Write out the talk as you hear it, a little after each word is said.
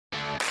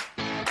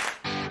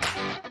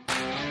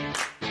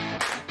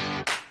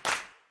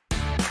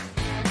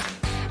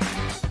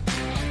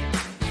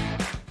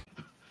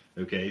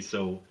Okay,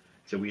 so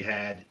we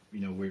had,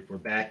 we're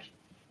back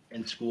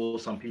in school.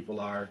 Some people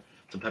are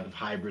some type of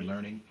hybrid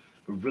learning.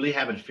 We really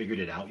haven't figured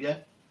it out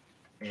yet,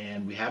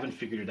 and we haven't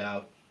figured it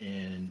out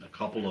in a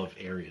couple of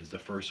areas. The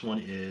first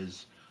one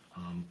is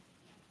um,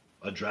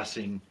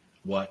 addressing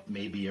what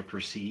may be a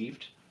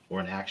perceived or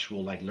an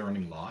actual like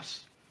learning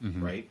loss,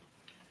 Hmm. right?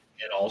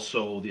 And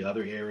also the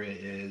other area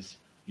is,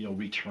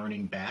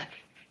 returning back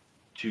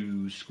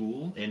to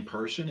school in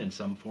person in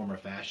some form or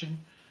fashion.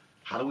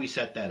 How do we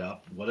set that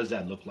up? What does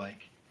that look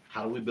like?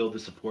 How do we build the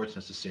supports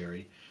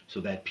necessary so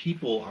that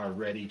people are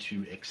ready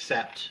to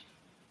accept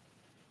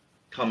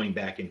coming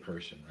back in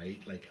person,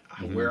 right? Like,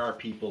 Hmm. where are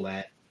people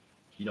at,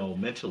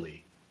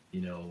 mentally,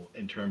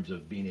 in terms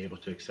of being able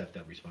to accept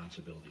that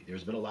responsibility?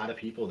 There's been a lot of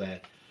people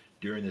that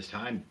during this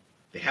time,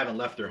 they haven't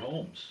left their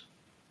homes.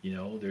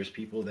 There's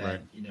people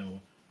Right.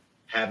 that,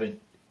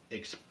 haven't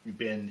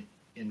been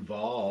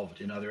involved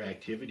in other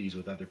activities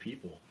with other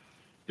people.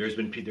 There's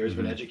been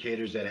Hmm.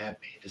 educators that have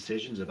made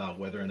decisions about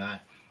whether or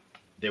not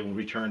they will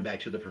return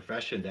back to the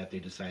profession that they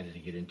decided to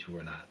get into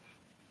or not.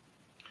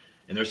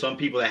 And there's some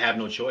people that have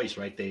no choice,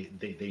 right?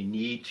 They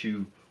need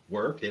to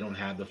work. They don't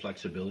have the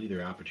flexibility,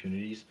 their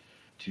opportunities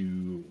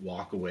to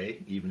walk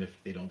away, even if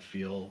they don't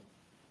feel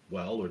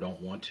well or don't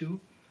want to.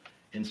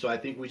 And so I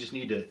think we just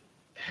need to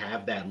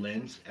have that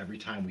lens every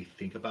time we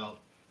think about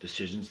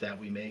decisions that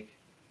we make.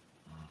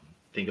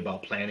 Think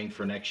about planning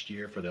for next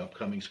year, for the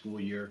upcoming school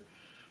year.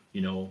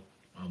 You know,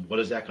 what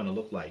is that going to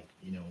look like?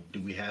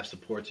 Do we have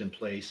supports in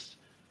place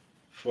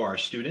for our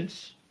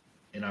students,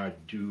 and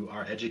do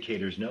our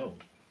educators know?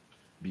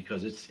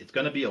 Because it's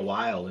going to be a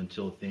while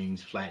until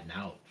things flatten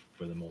out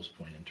for the most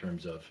point in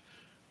terms of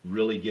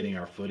really getting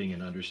our footing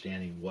and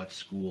understanding what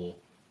school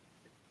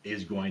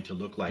is going to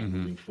look like Hmm.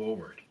 moving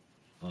forward.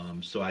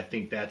 So I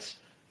think that's,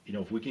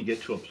 if we can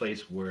get to a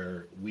place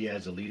where we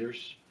as the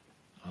leaders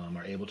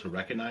are able to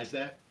recognize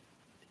that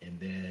and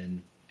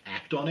then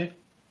act on it,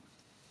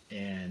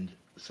 and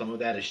some of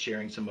that is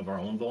sharing some of our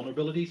own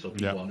vulnerability so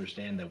Yeah. people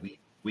understand that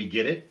we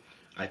get it.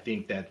 I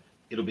think that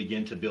it'll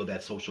begin to build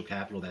that social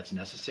capital that's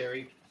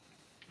necessary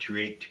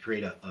to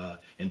create a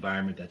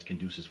environment that's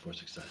conducive for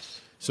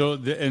success. So,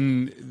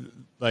 and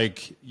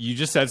like you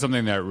just said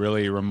something that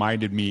really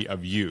reminded me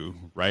of you,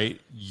 right?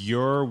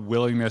 Your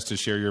willingness to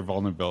share your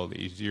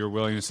vulnerabilities, your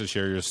willingness to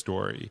share your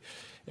story,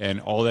 and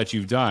all that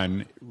you've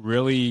done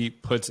really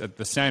puts at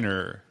the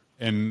center.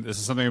 And this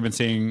is something I've been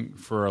saying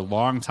for a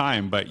long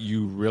time, but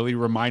you really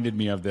reminded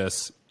me of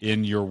this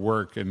in your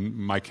work and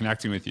my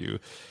connecting with you,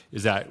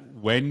 is that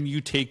when you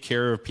take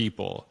care of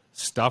people,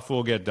 stuff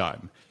will get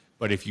done.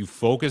 But if you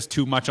focus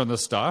too much on the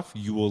stuff,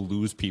 you will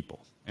lose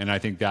people. And I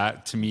think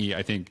that, to me,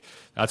 I think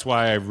that's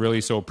why I've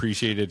really so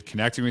appreciated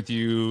connecting with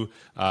you,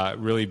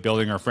 really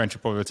building our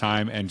friendship over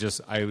time, and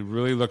just I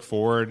really look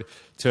forward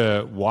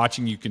to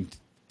watching you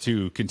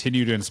to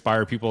continue to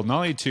inspire people, not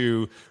only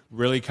to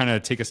really kind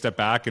of take a step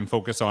back and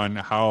focus on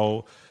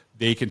how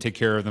they can take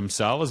care of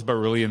themselves, but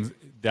really in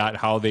that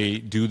how they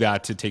do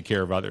that to take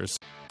care of others.